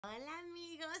Hola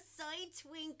amigos, soy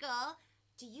Twinkle.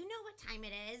 Do you know what time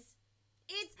it is?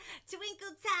 It's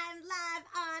Twinkle Time Live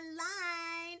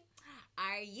Online.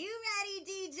 Are you ready,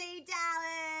 DJ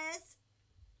Dallas?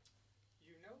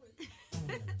 You know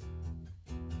it.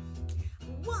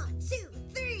 1, 2,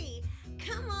 3.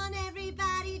 Come on,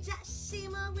 everybody, just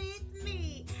shimmer with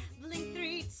me. Blink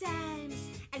 3 times,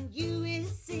 and you will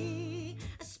see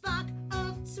a spark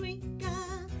of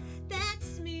twinkle.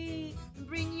 That's me.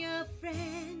 Bring your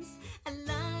friends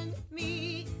along with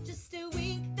me. Just a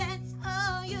wink, that's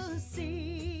all you'll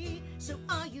see. So,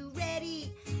 are you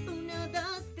ready? 1, 2,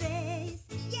 3.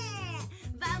 Yeah,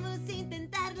 vamos a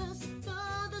intentarlos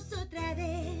todos otra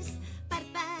vez.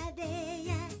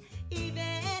 Parpadea y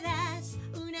verás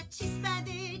una chispa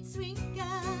de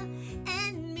twinkle.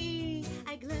 And me,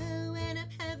 I glow and I'm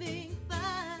having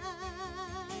fun.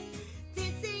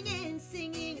 Dancing and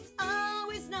singing, it's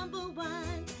always number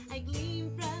one. I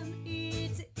gleam from ear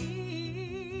to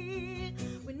ear.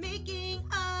 When making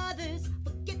others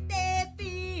forget their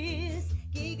fears.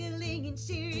 Giggling and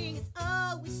cheering, it's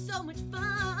always so much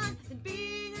fun than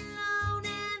being alone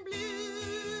and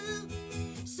blue.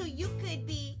 So you could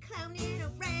be clowning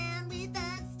around with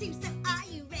us too. So are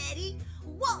you ready?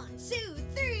 1, 2,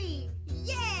 3,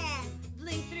 yeah!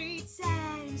 Blink 3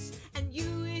 times and you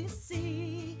will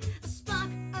see a spark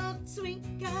of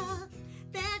twinkle.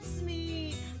 That's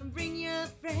me. Bring your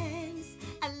friends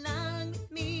along with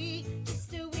me.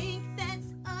 Just a wink,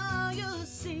 that's all you'll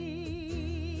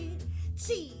see.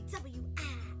 Twinkle.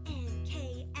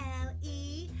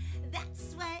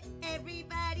 That's what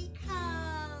everybody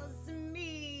calls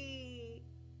me.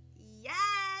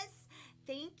 Yes!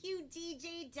 Thank you,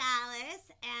 DJ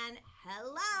Dallas, and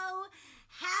hello!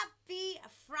 Happy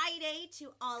Friday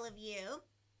to all of you.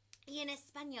 Y en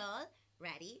español,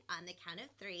 ready? On the count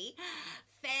of 3.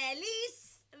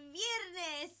 Feliz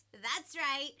Viernes! That's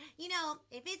right. You know,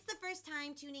 if it's the first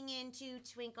time tuning in to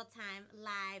Twinkle Time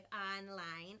Live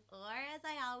Online, or as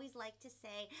I always like to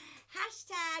say,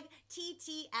 hashtag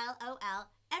TTLOL,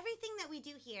 everything that we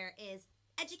do here is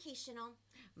educational,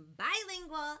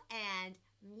 bilingual, and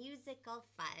musical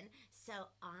fun. So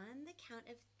on the count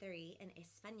of 3 in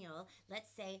español, let's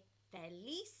say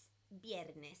Feliz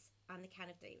Viernes. On the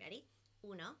count of 3. Ready?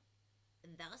 1, 2,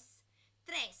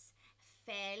 3.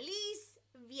 Feliz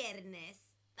Viernes.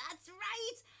 That's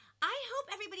right. I hope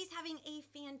everybody's having a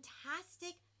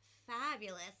fantastic,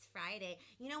 fabulous Friday.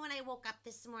 You know, when I woke up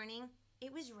this morning,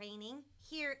 it was raining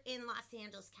here in Los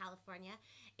Angeles, California.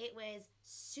 It was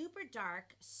super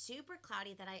dark, super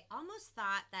cloudy that I almost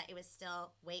thought that it was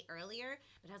still way earlier.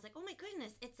 But I was like, oh my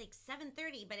goodness, it's like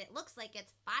 7:30, but it looks like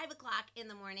it's 5 o'clock in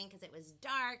the morning because it was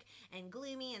dark and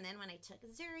gloomy. And then when I took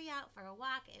Zuri out for a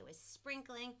walk, it was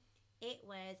sprinkling. It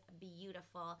was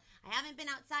beautiful. I haven't been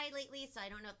outside lately, so I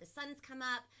don't know if the sun's come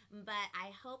up, but I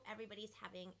hope everybody's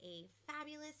having a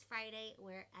fabulous Friday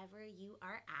wherever you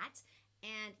are at.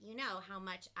 And you know how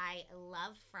much I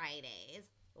love Fridays.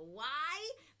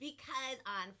 Why? Because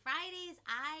on Fridays,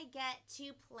 I get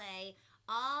to play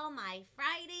all my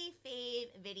Friday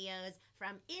fave videos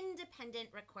from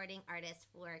independent recording artists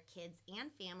for kids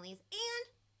and families. And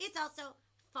it's also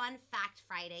Fun Fact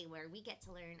Friday, where we get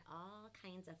to learn all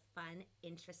kinds of fun,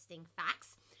 interesting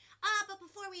facts. But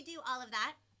before we do all of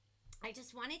that, I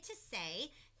just wanted to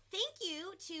say thank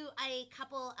you to a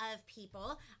couple of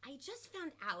people. I just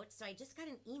found out, so I just got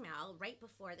an email right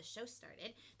before the show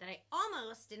started that I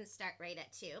almost didn't start right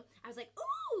at 2. I was like,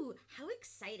 ooh, how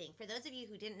exciting. For those of you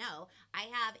who didn't know, I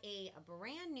have a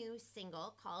brand new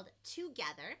single called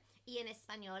Together, y en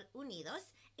español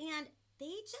Unidos, and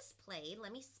they just played,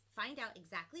 let me find out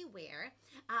exactly where,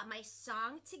 my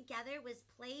song Together was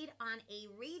played on a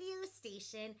radio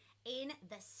station in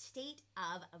the state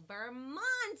of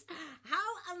Vermont.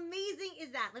 How amazing is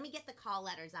that? Let me get the call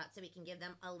letters out so we can give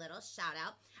them a little shout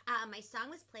out. My song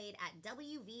was played at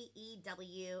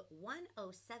WVEW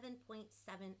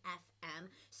 107.7 FM.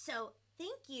 So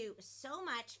thank you so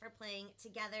much for playing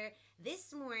Together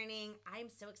this morning. I'm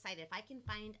so excited. If I can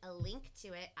find a link to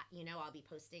it, you know, I'll be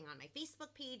posting on my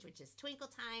Facebook page, which is Twinkle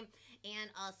Time,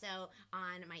 and also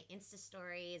on my Insta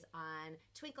stories on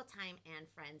Twinkle Time and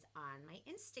Friends on my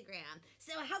Instagram.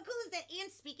 So how cool is that?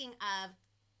 And speaking of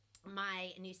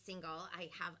my new single, I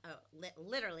have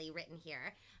literally written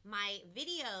here my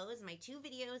videos, my 2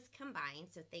 videos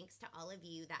combined. So thanks to all of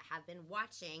you that have been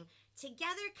watching.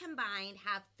 Together combined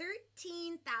have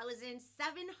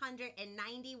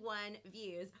 13,791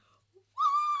 views.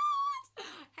 What?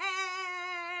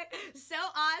 Hey! So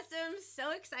awesome.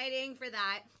 So exciting for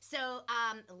that. So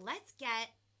let's get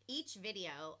each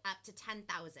video up to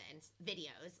 10,000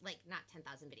 videos, like not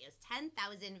 10,000 videos,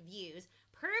 10,000 views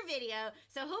per video.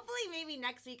 So hopefully maybe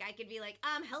next week I could be like,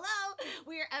 hello,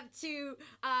 we're up to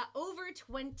over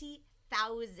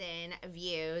 20,000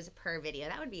 views per video.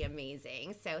 That would be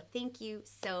amazing. So thank you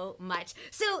so much.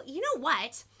 So you know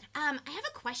what? I have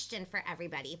a question for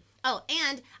everybody. Oh,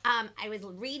 and I was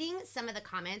reading some of the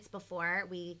comments before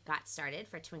we got started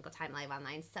for Twinkle Time Live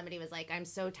Online. Somebody was like, I'm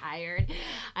so tired.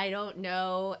 I don't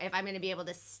know if I'm going to be able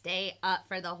to stay up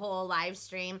for the whole live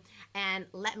stream. And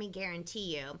let me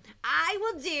guarantee you, I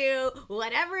will do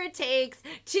whatever it takes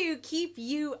to keep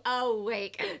you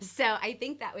awake. So I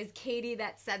think that was Katie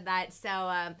that said that.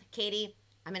 So Katie,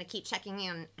 I'm going to keep checking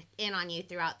in on you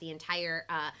throughout the entire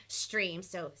stream,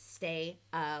 so stay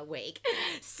awake.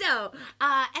 So,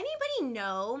 anybody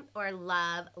know or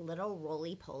love little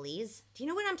roly-polies? Do you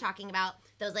know what I'm talking about?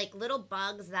 Those like little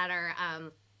bugs that are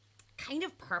kind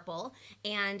of purple,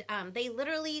 and they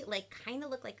literally like kind of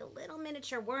look like a little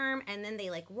miniature worm, and then they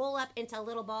like roll up into a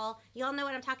little ball. You all know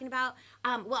what I'm talking about?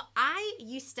 Well, I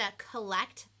used to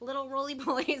collect little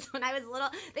roly-polies when I was little.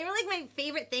 They were like my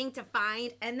favorite thing to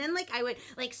find, and then like I would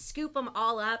like scoop them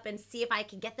all up and see if I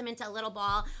could get them into a little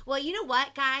ball. Well, you know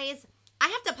what, guys? I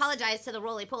have to apologize to the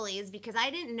roly-polies because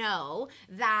I didn't know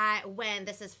that when,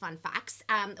 this is fun facts,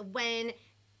 when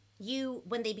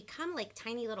they become like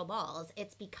tiny little balls,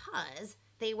 it's because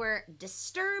they were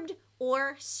disturbed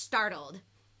or startled.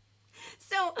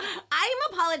 So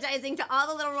I'm apologizing to all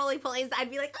the little roly-polies.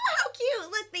 I'd be like, oh, how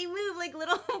cute. Look, they move like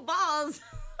little balls.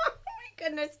 Oh my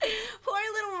goodness. Poor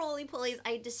little roly-polies.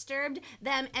 I disturbed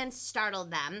them and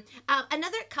startled them.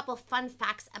 Another couple fun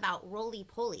facts about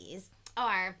roly-polies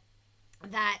are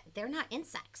that they're not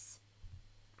insects.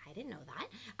 I didn't know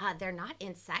that. They're not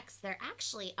insects. They're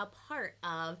actually a part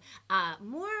of,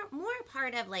 more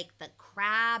part of like the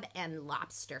crab and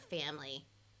lobster family.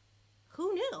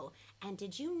 Who knew? And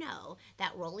did you know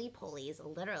that roly-polies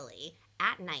literally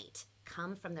at night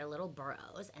come from their little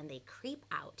burrows and they creep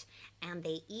out and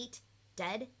they eat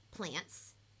dead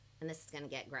plants, and this is going to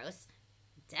get gross,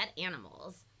 dead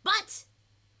animals, but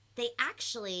they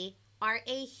actually are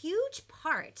a huge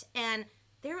part, and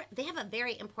they have a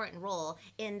very important role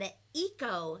in the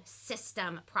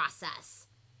ecosystem process.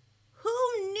 Who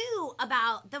knew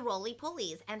about the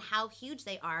roly-polies and how huge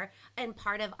they are and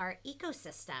part of our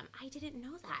ecosystem? I didn't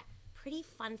know that. Pretty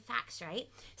fun facts, right?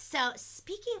 So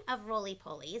speaking of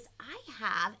roly-polies, I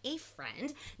have a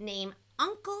friend named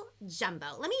Uncle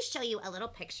Jumbo. Let me show you a little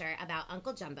picture about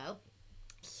Uncle Jumbo.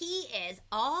 He is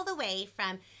all the way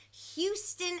from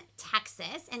Houston,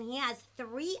 Texas, and he has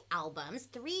 3 albums,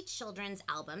 3 children's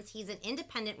albums. He's an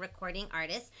independent recording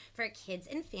artist for kids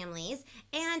and families,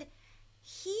 and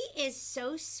he is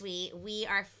so sweet. We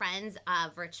are friends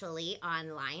virtually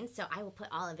online, so I will put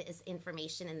all of his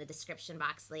information in the description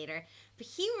box later. But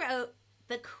he wrote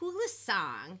the coolest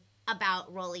song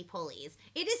about roly-polies.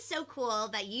 It is so cool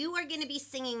that you are going to be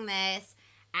singing this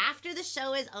after the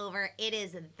show is over. It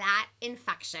is that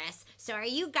infectious. So are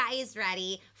you guys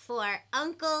ready for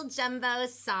Uncle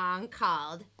Jumbo's song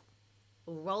called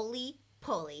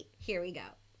Roly-Poly? Here we go.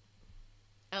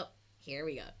 Oh, here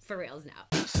we go. For reals now.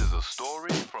 This is a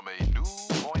story from a new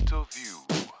point of view.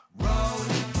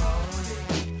 Roly, roly,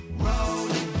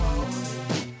 roly, roly,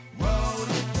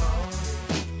 roly, roly,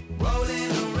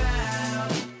 rolling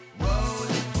around.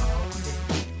 Roly, roly,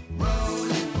 roly,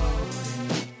 roly,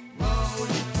 roly,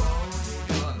 roly,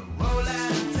 gonna roll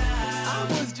out of town.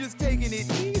 I was just taking it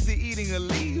easy, eating a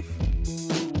leaf.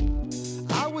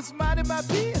 I was minding my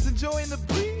business, enjoying the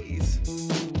breeze.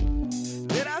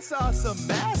 Then I saw some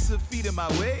massive feet in my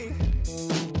way.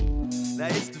 Now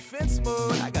it's defense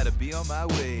mode, I gotta be on my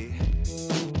way.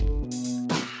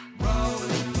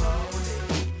 Rolling, rolling,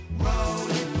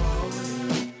 rolling, rolling,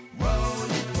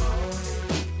 rolling, rolling,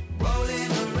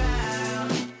 rolling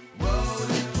around.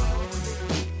 Rolling, rolling,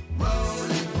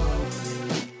 rolling,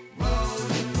 rolling,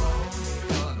 rolling, rolling,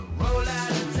 gonna roll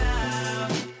out of town.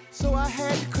 So I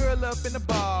had to curl up in a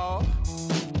ball.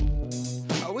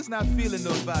 I was not feeling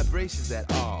those vibrations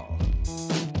at all.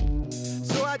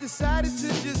 So I decided to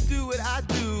just do what I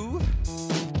do.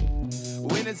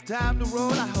 When it's time to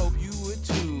roll, I hope you would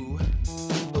too.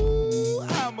 Ooh,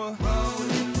 I'm a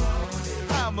rolling, rolling,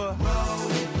 I'm a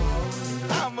rolling,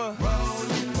 rolling, I'm a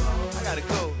rolling, rolling, I gotta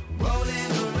go.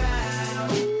 Rolling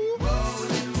around, ooh,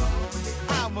 rolling, rolling,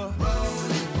 I'm a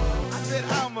rolling, rolling, I said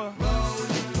I'm a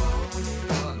rolling, rolling,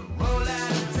 gonna roll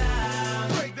out of town.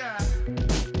 Break that.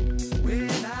 When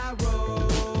I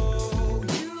roll,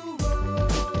 you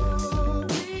roll,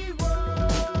 we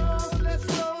roll, let's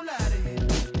roll out of here.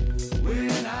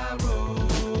 When I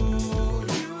roll,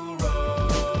 you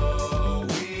roll,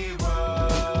 we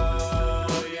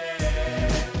roll,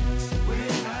 yeah.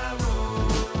 When I roll,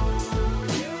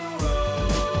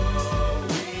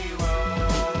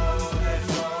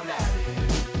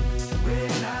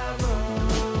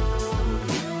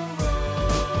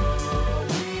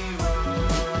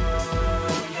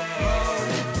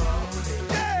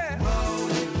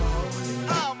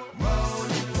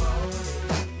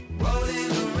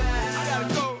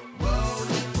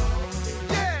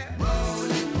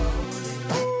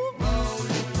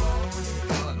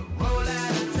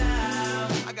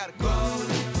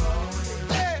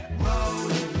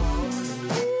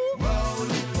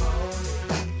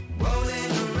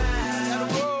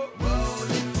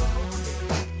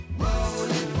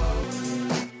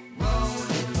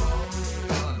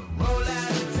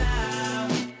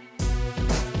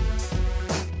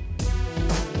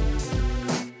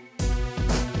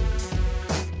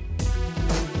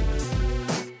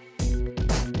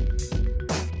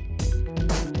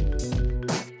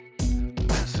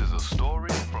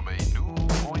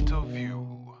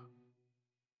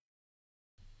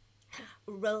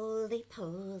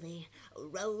 Roly-poly,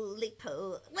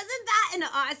 roly-poly. Wasn't that an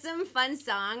awesome, fun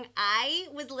song? I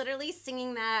was literally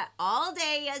singing that all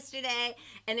day yesterday,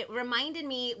 and it reminded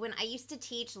me when I used to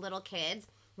teach little kids.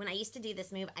 When I used to do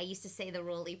this move, I used to say the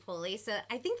roly-poly. So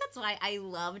I think that's why I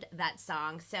loved that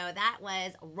song. So that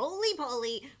was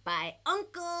Roly-Poly by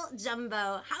Uncle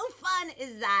Jumbo. How fun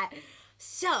is that?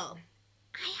 So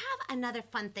I have another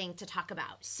fun thing to talk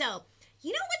about. So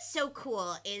you know what's so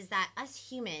cool is that us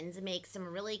humans make some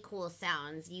really cool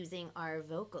sounds using our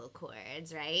vocal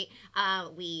cords, right?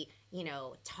 We,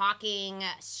 talking,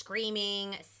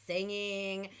 screaming,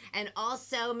 singing, and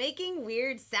also making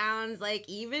weird sounds like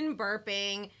even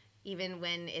burping, even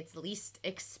when it's least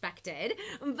expected.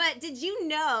 But did you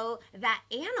know that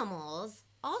animals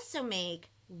also make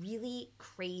really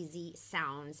crazy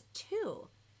sounds too?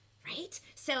 Right?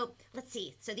 So let's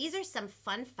see. So these are some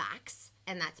fun facts,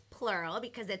 and that's plural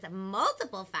because it's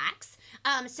multiple facts.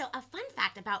 So a fun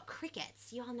fact about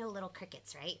crickets. You all know little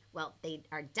crickets, right? Well, they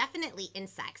are definitely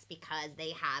insects because they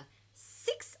have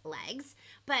 6 legs.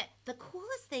 But the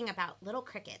coolest thing about little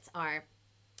crickets are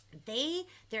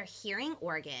their hearing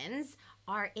organs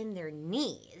are in their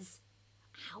knees.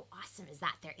 How awesome is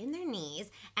that? They're in their knees,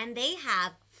 and they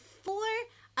have 4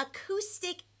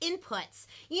 acoustic inputs.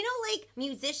 You know, like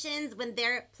musicians, when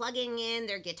they're plugging in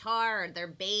their guitar or their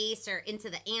bass or into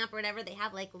the amp or whatever, they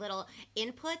have like little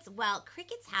inputs. Well,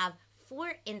 crickets have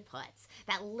 4 inputs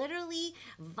that literally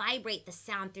vibrate the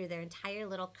sound through their entire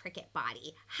little cricket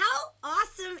body. How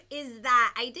awesome is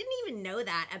that? I didn't even know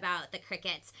that about the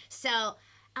crickets. So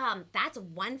that's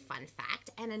one fun fact.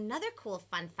 And another cool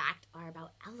fun fact are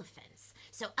about elephants.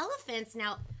 So elephants,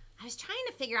 now, I was trying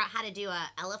to figure out how to do an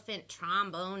elephant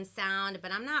trombone sound,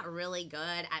 but I'm not really good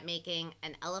at making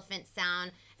an elephant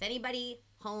sound. If anybody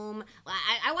home,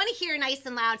 I want to hear nice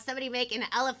and loud, somebody make an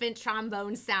elephant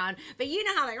trombone sound. But you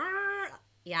know how like,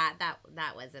 yeah,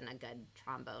 that wasn't a good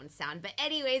trombone sound. But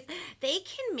anyways, they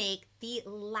can make the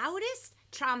loudest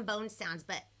trombone sounds,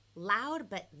 but loud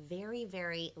but very,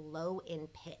 very low in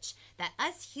pitch that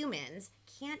us humans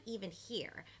can't even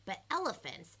hear. But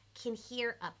elephants can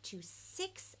hear up to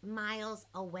 6 miles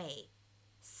away.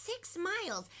 6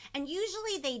 miles. And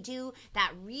usually they do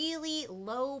that really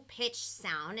low pitch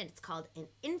sound, and it's called an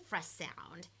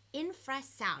infrasound.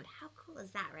 Infrasound. How cool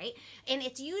is that, right? And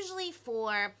it's usually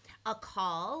for a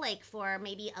call, like for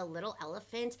maybe a little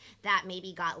elephant that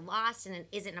maybe got lost and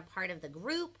isn't a part of the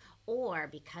group, or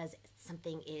because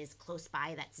something is close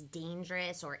by that's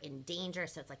dangerous or in danger.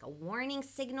 So it's like a warning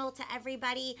signal to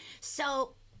everybody.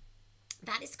 So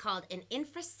that is called an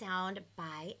infrasound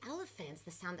by elephants,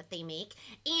 the sound that they make.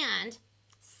 And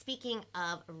speaking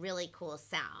of really cool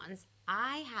sounds,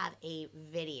 I have a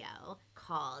video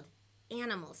called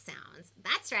Animal Sounds.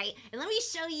 That's right. And let me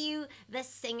show you the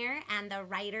singer and the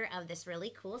writer of this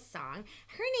really cool song.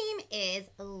 Her name is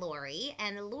Lori,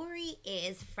 and Lori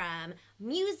is from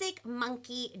Music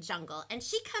Monkey Jungle. And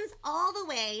she comes all the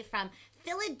way from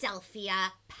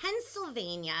Philadelphia,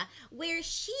 Pennsylvania, where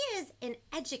she is an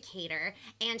educator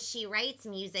and she writes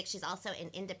music. She's also an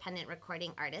independent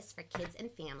recording artist for kids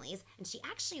and families. And she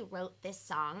actually wrote this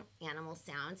song, Animal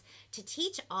Sounds, to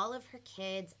teach all of her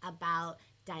kids about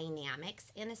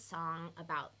dynamics in a song,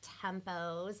 about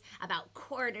tempos, about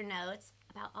quarter notes,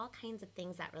 about all kinds of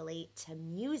things that relate to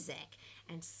music.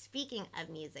 And speaking of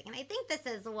music, and I think this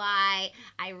is why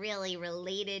I really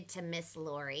related to Miss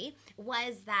Lori,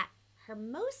 was that her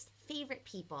most favorite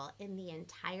people in the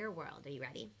entire world, are you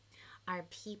ready, are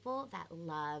people that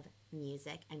love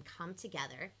music and come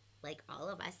together, like all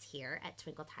of us here at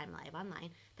Twinkle Time Live Online,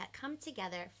 that come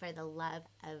together for the love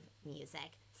of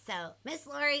music. So, Miss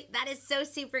Lori, that is so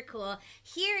super cool.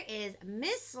 Here is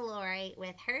Miss Lori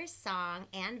with her song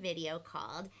and video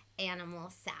called Animal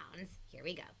Sounds. Here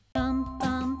we go. Bum,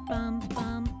 bum, bum,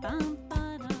 bum, bum,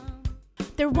 ba-dum.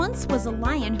 There once was a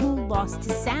lion who lost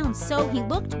his sounds, so he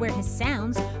looked where his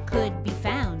sounds could be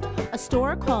found. A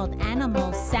store called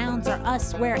Animal Sounds Are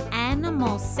Us, where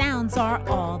animal sounds are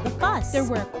all the fuss. There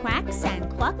were quacks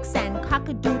and clucks and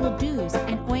cock-a-doodle-doos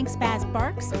and oinks, baz,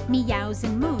 barks, meows,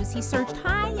 and moos. He searched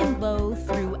high and low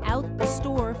throughout the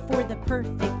store for the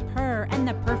perfect purr and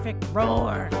the perfect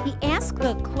roar. He asked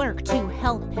the clerk to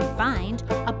help him find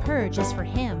a purr just for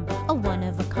him, a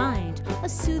one-of-a-kind, a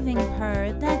soothing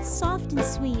purr that's soft and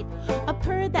sweet, a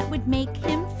purr that would make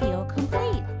him feel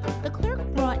complete. The clerk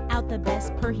brought out the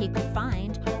best purr he could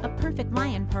find, a perfect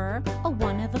lion purr, a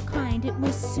one-of-a-kind. It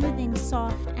was soothing,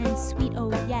 soft, and sweet,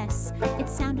 oh yes. It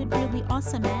sounded really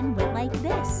awesome and went like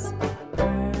this.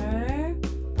 Purr, purr,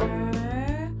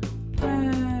 purr.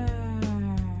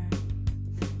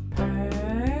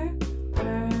 Purr,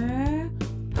 purr,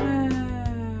 purr.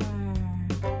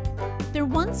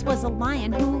 once was a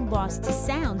lion who lost his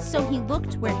sound, so he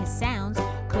looked where his sounds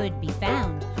could be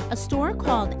found. A store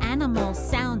called Animal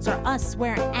Sounds Are Us,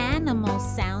 where animal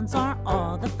sounds are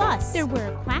all the fuss. There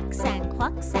were quacks and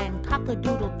clucks and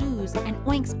cock-a-doodle-doos and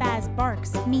oinks, baz,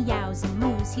 barks, meows, and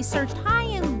moos. He searched high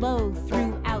and low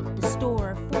throughout the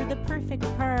store for the perfect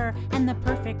purr and the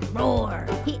perfect roar.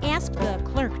 He asked the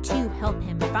clerk to help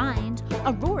him find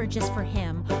a roar just for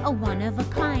him, a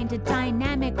one-of-a-kind, a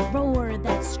dynamic roar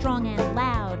that's strong and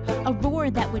loud, a roar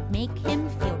that would make him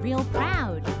feel real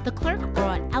proud. The clerk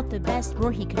brought out the best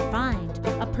roar he could find,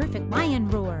 a perfect lion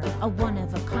roar, a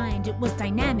one-of-a-kind. It was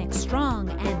dynamic, strong,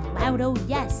 and loud, oh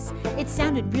yes. It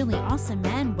sounded really awesome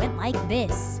and went like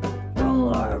this.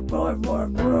 Roar, roar, roar,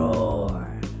 roar.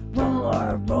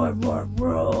 Roar, roar, roar,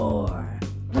 roar.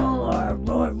 Roar,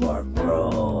 roar, roar,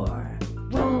 roar.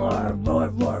 Roar, roar,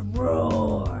 roar,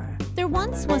 roar. There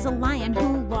once was a lion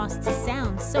who lost his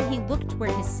sound, so he looked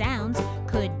where his sounds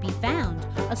could be found.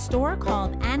 A store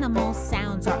called Animal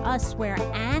Sounds Are Us, where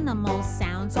animal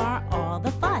sounds are all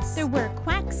the fuss. There were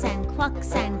quacks and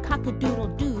clucks and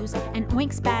cock-a-doodle-doos and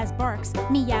oinks, baz, barks,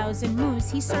 meows, and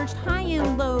moos. He searched high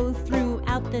and low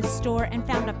throughout the store and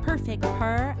found a perfect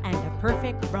purr and a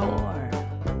perfect roar.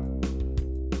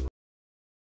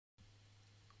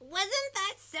 Wasn't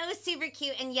that so super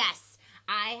cute? And yes,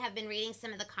 I have been reading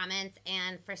some of the comments,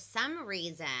 and for some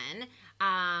reason,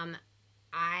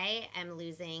 I am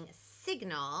losing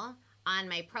signal on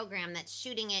my program that's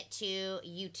shooting it to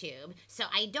YouTube. So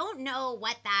I don't know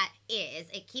what that is.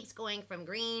 It keeps going from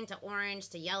green to orange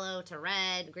to yellow to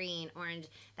red, green, orange.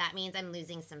 That means I'm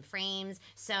losing some frames.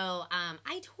 So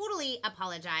I totally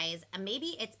apologize.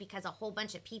 Maybe it's because a whole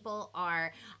bunch of people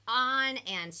are on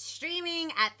and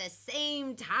streaming at the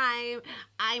same time.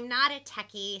 I'm not a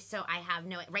techie, so I have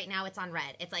no, right now it's on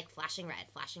red. It's like flashing red,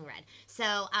 flashing red.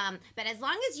 So, but as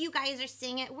long as you guys are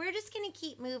seeing it, we're just gonna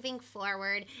keep moving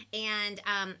forward. And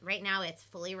right now it's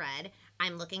fully red.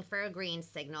 I'm looking for a green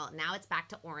signal. Now it's back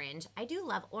to orange. I do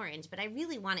love orange, but I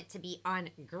really want it to be on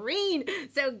green.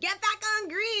 So get back on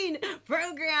green,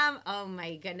 program. Oh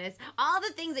my goodness. All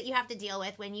the things that you have to deal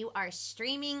with when you are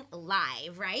streaming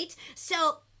live, right?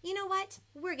 So you know what?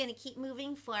 We're gonna keep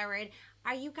moving forward.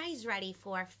 Are you guys ready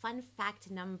for fun fact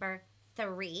number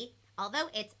 3? Although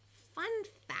it's fun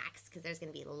facts, because there's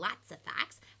gonna be lots of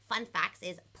facts. Fun facts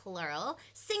is plural.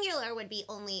 Singular would be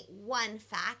only one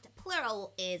fact.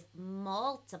 Plural is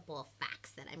multiple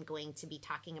facts that I'm going to be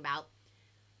talking about.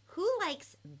 Who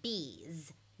likes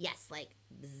bees? Yes, like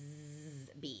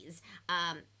bzzz, bees.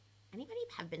 Anybody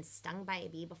have been stung by a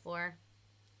bee before?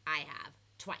 I have,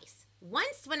 twice.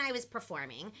 Once when I was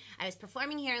performing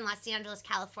here in Los Angeles,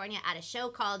 California at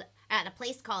a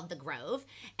place called The Grove.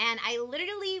 And I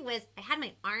literally I had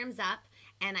my arms up,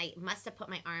 and I must have put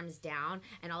my arms down,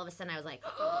 and all of a sudden I was like,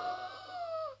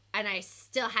 and I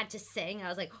still had to sing. I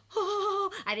was like,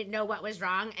 I didn't know what was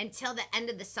wrong until the end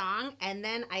of the song, and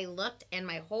then I looked, and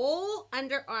my whole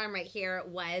underarm right here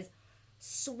was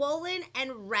swollen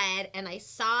and red, and I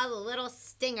saw the little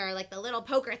stinger, like the little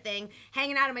poker thing,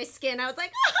 hanging out of my skin. I was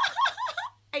like,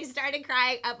 I started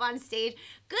crying up on stage.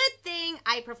 Good thing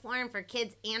I performed for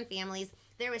kids and families.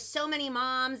 There was so many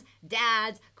moms,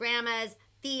 dads, grandmas,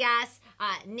 tias,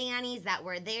 nannies that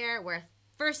were there, were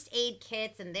first aid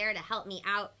kits and there to help me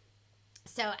out.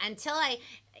 So until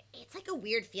it's like a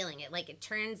weird feeling. It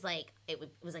turns like, it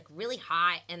was like really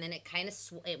hot, and then it kind of,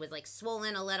 it was like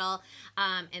swollen a little.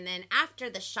 And then after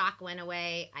the shock went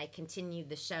away, I continued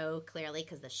the show, clearly,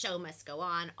 because the show must go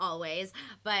on always.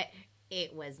 But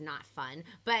it was not fun.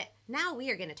 But now we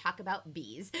are going to talk about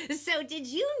bees. So did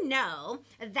you know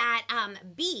that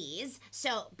bees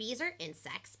are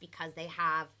insects because they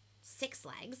have 6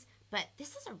 legs. But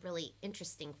this is a really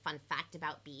interesting fun fact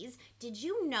about bees. Did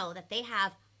you know that they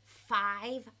have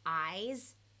 5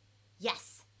 eyes?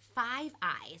 Yes, 5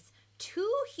 eyes. 2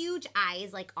 huge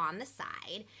eyes like on the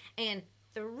side, and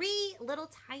 3 little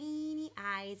tiny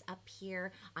eyes up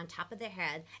here on top of their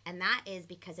head, and that is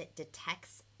because it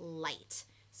detects light.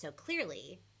 So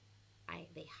clearly,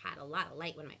 they had a lot of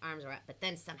light when my arms were up, but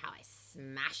then somehow I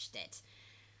smashed it.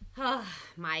 Oh,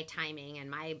 my timing and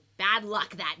my bad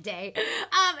luck that day.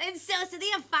 And so they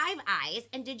have 5 eyes,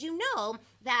 and did you know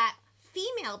that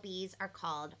female bees are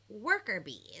called worker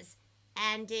bees?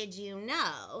 And did you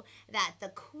know that the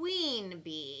queen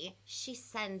bee, she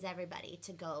sends everybody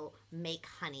to go make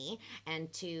honey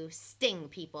and to sting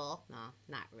people? No,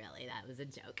 not really. That was a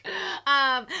joke.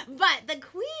 But the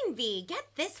queen bee, get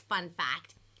this fun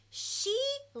fact, she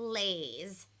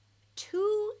lays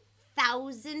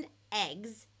 2,000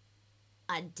 eggs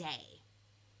a day.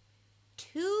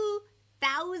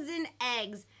 2,000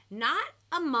 eggs not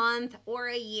a month or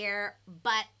a year,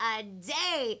 but a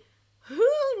day. Who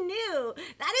knew?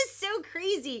 That is so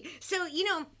crazy. So,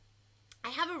 I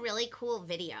have a really cool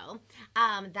video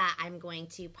that I'm going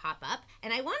to pop up,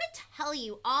 and I want to tell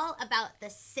you all about the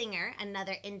singer,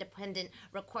 another independent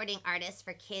recording artist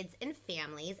for kids and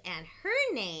families, and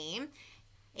her name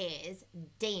is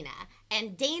Dana.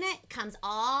 And Dana comes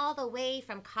all the way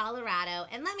from Colorado,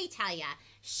 and let me tell ya,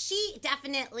 she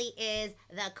definitely is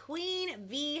the queen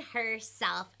bee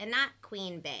herself, and not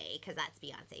Queen Bey, because that's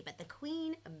Beyonce, but the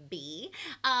queen bee,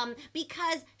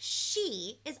 because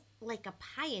she is like a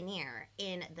pioneer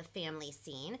in the family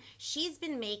scene. She's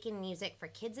been making music for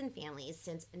kids and families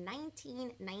since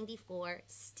 1994,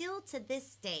 still to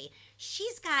this day.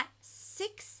 She's got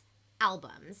 6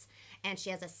 albums, and she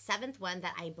has a 7th one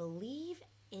that I believe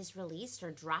is released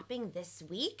or dropping this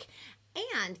week.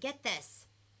 And get this,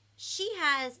 she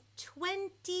has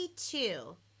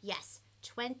 22, yes,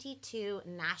 22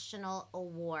 national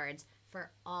awards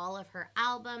for all of her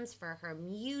albums, for her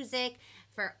music,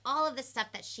 for all of the stuff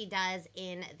that she does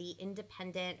in the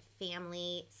independent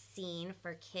family scene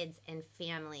for kids and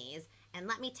families. And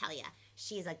let me tell you,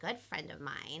 she's a good friend of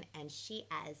mine, and she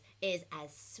is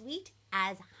as sweet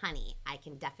as honey. I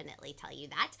can definitely tell you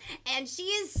that. And she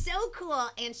is so cool,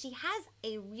 and she has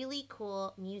a really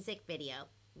cool music video.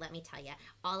 Let me tell you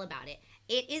all about it.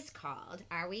 It is called,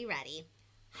 are we ready?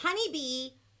 Honeybee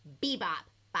Bebop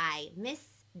by Miss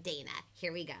Dana.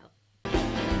 Here we go.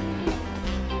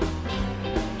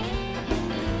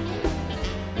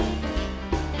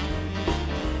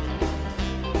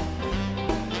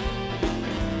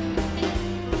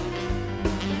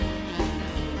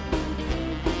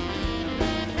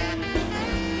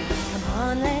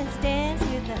 Let's dance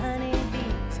with the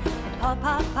honeybees and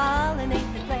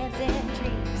pollinate the plants and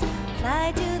trees.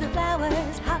 Fly to the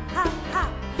flowers, hop, hop,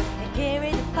 hop, and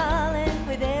carry the pollen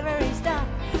with every stop.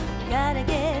 Gotta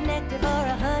get nectar for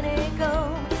a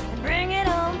honeycomb and bring it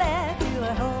on back to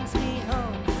our home, sweet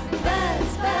home.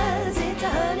 Buzz, buzz, it's a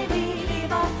honeybee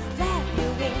bebop. Flap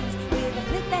your wings with a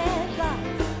flip and flop.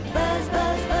 Buzz,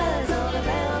 buzz, buzz all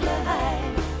around the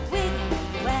hive.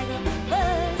 Wiggle, waggle,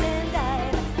 buzz and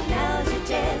dive. Now's your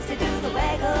chance to do the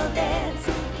waggle dance.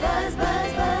 Buzz,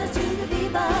 buzz, buzz to the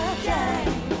bebop jive.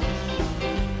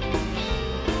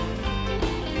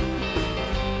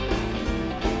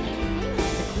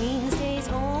 The queen stays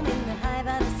home in the hive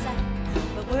out of sight,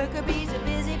 but worker bees are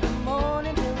busy from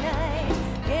morning till night,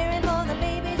 caring for the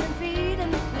babies and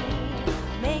feeding the queen,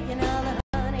 making all the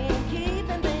honey and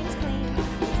keeping things clean.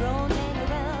 The drones hang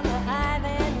around the hive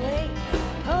and wait,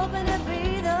 hoping to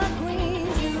be the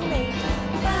queen's new mate.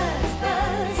 Buzz,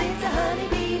 buzz, it's a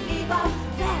honeybee bebop.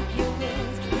 Flap your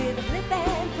wings with a flip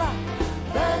and flop.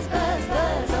 Buzz, buzz,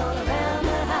 buzz all around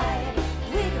the hive.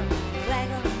 Wiggle,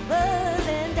 waggle, buzz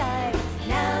and dive.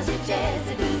 Now's your chance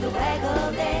to do the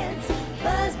waggle dance.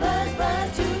 Buzz, buzz,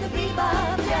 buzz to the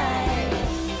bebop jive.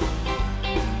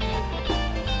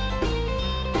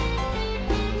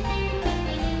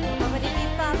 Bobbity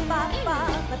beep bop bop bop,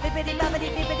 a bippity bobbity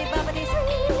bippity bobbity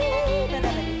squee,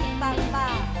 bippity beep bop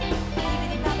bop,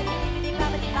 bippity bobbity bippity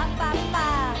bobbity bop bop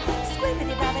bop,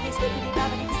 squippity bobbity squippity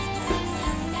bobbity.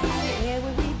 Where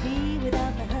would we be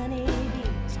without the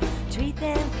honeybees? Treat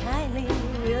them kindly,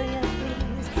 will you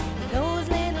please? If those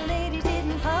little ladies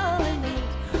didn't pollinate,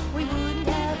 we wouldn't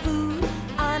have food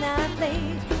on our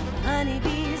plate. The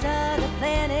honeybees are the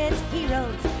planet's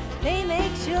heroes. They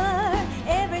make sure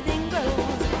everything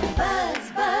grows.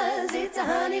 Buzz, buzz, it's a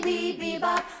honeybee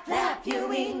bebop. Flap your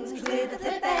wings with a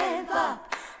flip and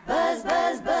flop. Buzz,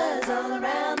 buzz, buzz all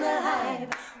around the hive.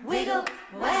 Wiggle,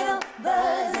 waggle,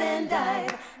 buzz and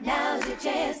dive. Now's your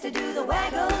chance to do the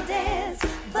waggle dance.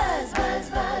 Buzz, buzz,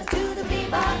 buzz to the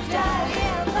bebop jive.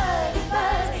 Yeah, buzz,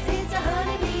 buzz, it's a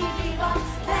honeybee bebop.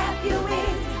 Flap your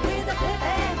wings with a flip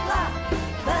and flop.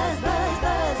 Buzz, buzz,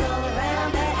 buzz all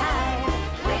around that hive.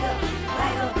 Wiggle,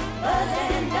 waggle, buzz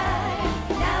and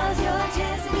dive. Now's your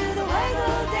chance to do the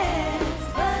waggle dance.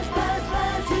 Buzz, buzz,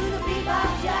 buzz to the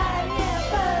bebop jive. Yeah,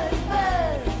 buzz,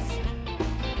 buzz.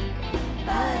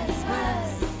 Buzz,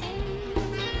 buzz.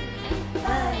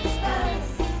 Buzz, buzz.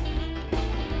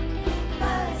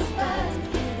 Buzz, buzz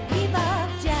to the bebop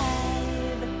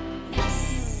jive.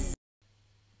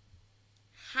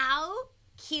 How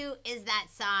cute is that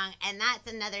song? And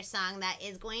that's another song that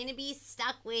is going to be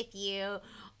stuck with you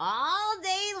all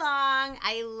day long.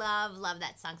 I love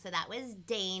that song. So that was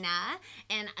Dana.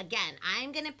 And again,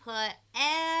 I'm going to put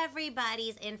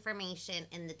everybody's information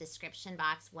in the description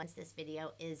box once this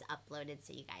video is uploaded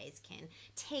so you guys can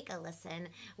take a listen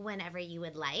whenever you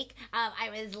would like. I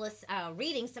was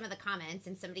reading some of the comments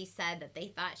and somebody said that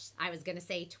they thought I was going to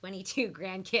say 22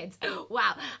 grandkids.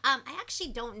 Wow. I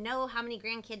actually don't know how many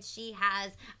grandkids she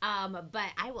has, but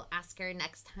I will ask her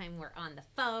next time we're on the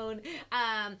phone.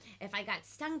 If I got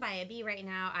stung by a bee right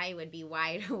now, I would be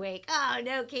wide awake. Oh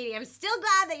no, Katie, I'm still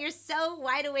glad that you're so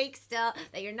wide awake still,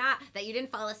 that you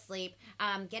didn't fall asleep.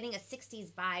 Getting a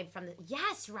 60s vibe from the,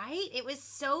 yes, right? It was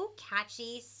so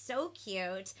catchy, so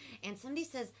cute. And somebody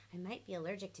says, I might be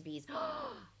allergic to bees.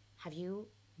 Have you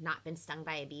not been stung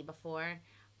by a bee before?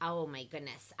 Oh my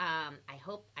goodness. I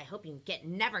hope you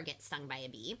never get stung by a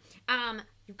bee.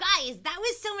 You guys, that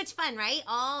was so much fun, right?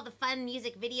 All the fun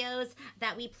music videos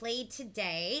that we played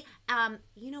today.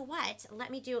 You know what? Let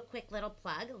me do a quick little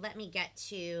plug. Let me get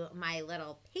to my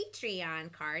little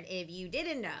Patreon card. If you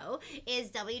didn't know, is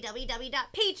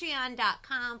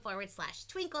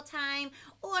www.patreon.com/twinkletime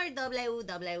or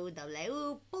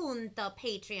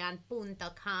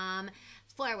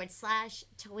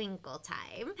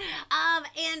www.patreon.com/twinkletime.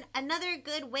 And another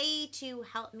good way to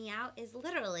help me out is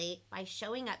literally by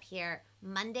showing up here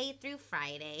Monday through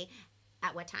Friday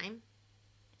at what time?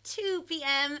 2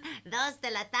 p.m. 2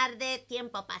 de la tarde,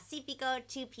 Tiempo Pacífico,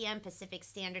 2 p.m. Pacific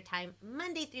Standard Time,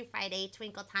 Monday through Friday,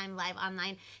 Twinkle Time live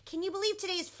online. Can you believe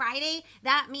today is Friday?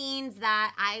 That means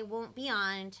that I won't be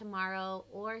on tomorrow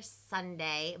or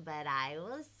Sunday, but I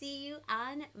will see you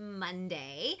on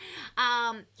Monday.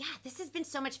 Yeah, this has been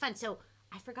so much fun. So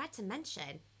I forgot to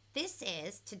mention, this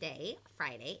is today,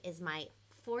 Friday, is my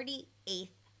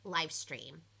 48th live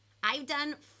stream. I've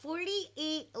done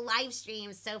 48 live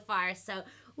streams so far, so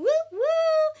woo woo!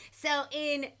 So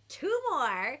in 2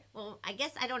 more, well, I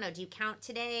guess, I don't know, do you count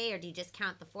today or do you just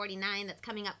count the 49 that's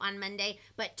coming up on Monday?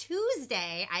 But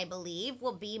Tuesday, I believe,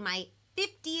 will be my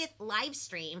 50th live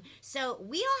stream. So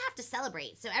we all have to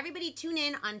celebrate. So everybody tune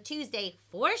in on Tuesday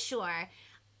for sure.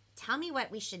 Tell me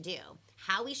what we should do,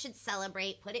 how we should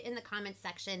celebrate. Put it in the comments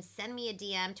section. Send me a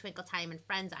DM, Twinkle Time and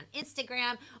Friends on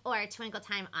Instagram or Twinkle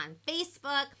Time on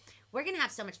Facebook. We're going to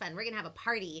have so much fun. We're going to have a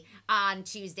party on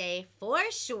Tuesday for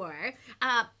sure.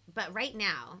 But right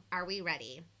now, are we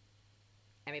ready?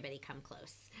 Everybody come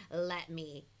close.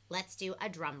 Let's do a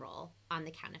drum roll on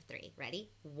the count of 3.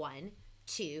 Ready? 1,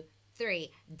 2,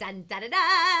 3. Dun, dun, dun,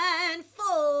 dun,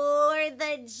 for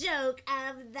the joke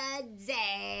of the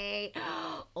day.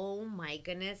 Oh my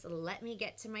goodness. Let me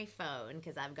get to my phone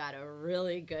because I've got a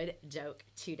really good joke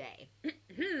today.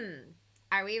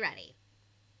 Are we ready?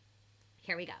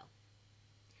 Here we go.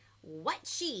 What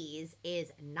cheese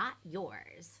is not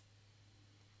yours?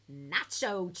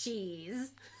 Nacho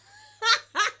cheese.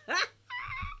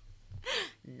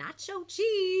 Nacho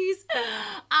cheese.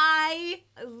 I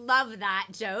love that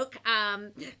joke.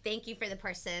 Thank you for the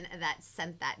person that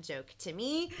sent that joke to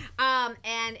me.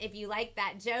 And if you like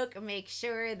that joke, make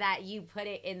sure that you put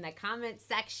it in the comment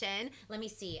section. Let me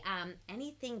see.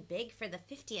 Anything big for the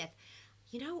 50th?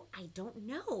 You know, I don't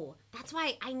know. That's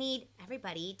why I need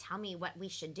everybody tell me what we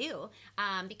should do,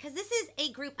 because this is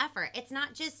a group effort. It's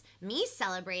not just me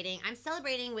celebrating. I'm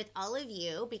celebrating with all of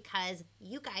you because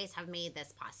you guys have made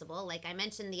this possible. Like I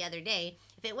mentioned the other day,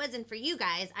 if it wasn't for you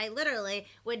guys, I literally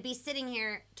would be sitting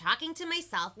here talking to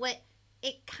myself. What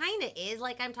it kind of is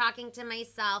like I'm talking to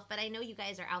myself, but I know you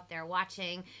guys are out there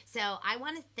watching. So I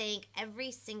want to thank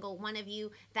every single one of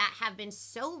you that have been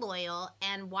so loyal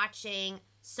and watching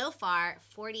so far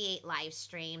 48 live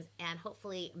streams and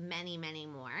hopefully many, many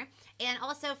more. And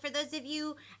also for those of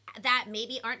you that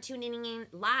maybe aren't tuning in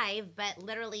live, but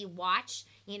literally watch,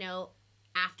 you know,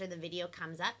 after the video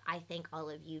comes up, I thank all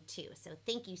of you too. So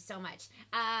thank you so much.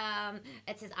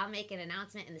 It says I'll make an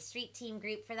announcement in the street team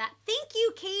group for that. Thank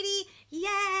you, Katie.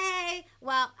 Yay.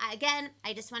 Well, again,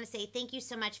 I just want to say thank you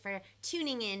so much for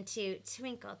tuning in to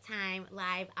Twinkle Time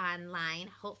live online.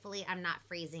 Hopefully I'm not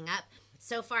freezing up.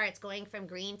 So far, it's going from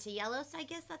green to yellow, so I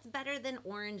guess that's better than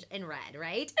orange and red,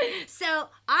 right? So on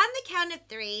the count of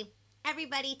 3,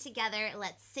 everybody together,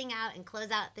 let's sing out and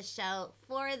close out the show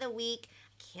for the week.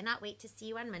 Cannot wait to see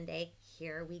you on Monday.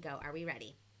 Here we go. Are we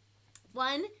ready?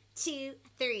 1, 2,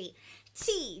 3.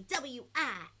 Twinkle.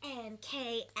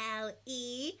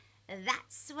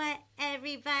 That's what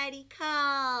everybody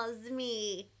calls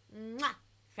me. Mwah.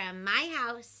 From my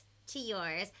house to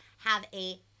yours, have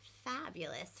a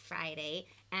fabulous Friday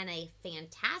and a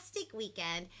fantastic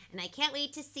weekend, and I can't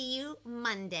wait to see you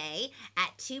Monday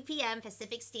at 2 p.m.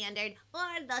 Pacific Standard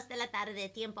or 2 de la tarde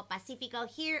Tiempo Pacífico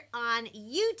here on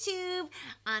YouTube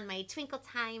on my Twinkle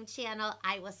Time channel.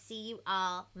 I will see you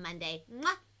all Monday.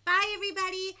 Mwah! Bye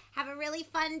everybody. Have a really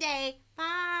fun day.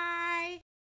 Bye.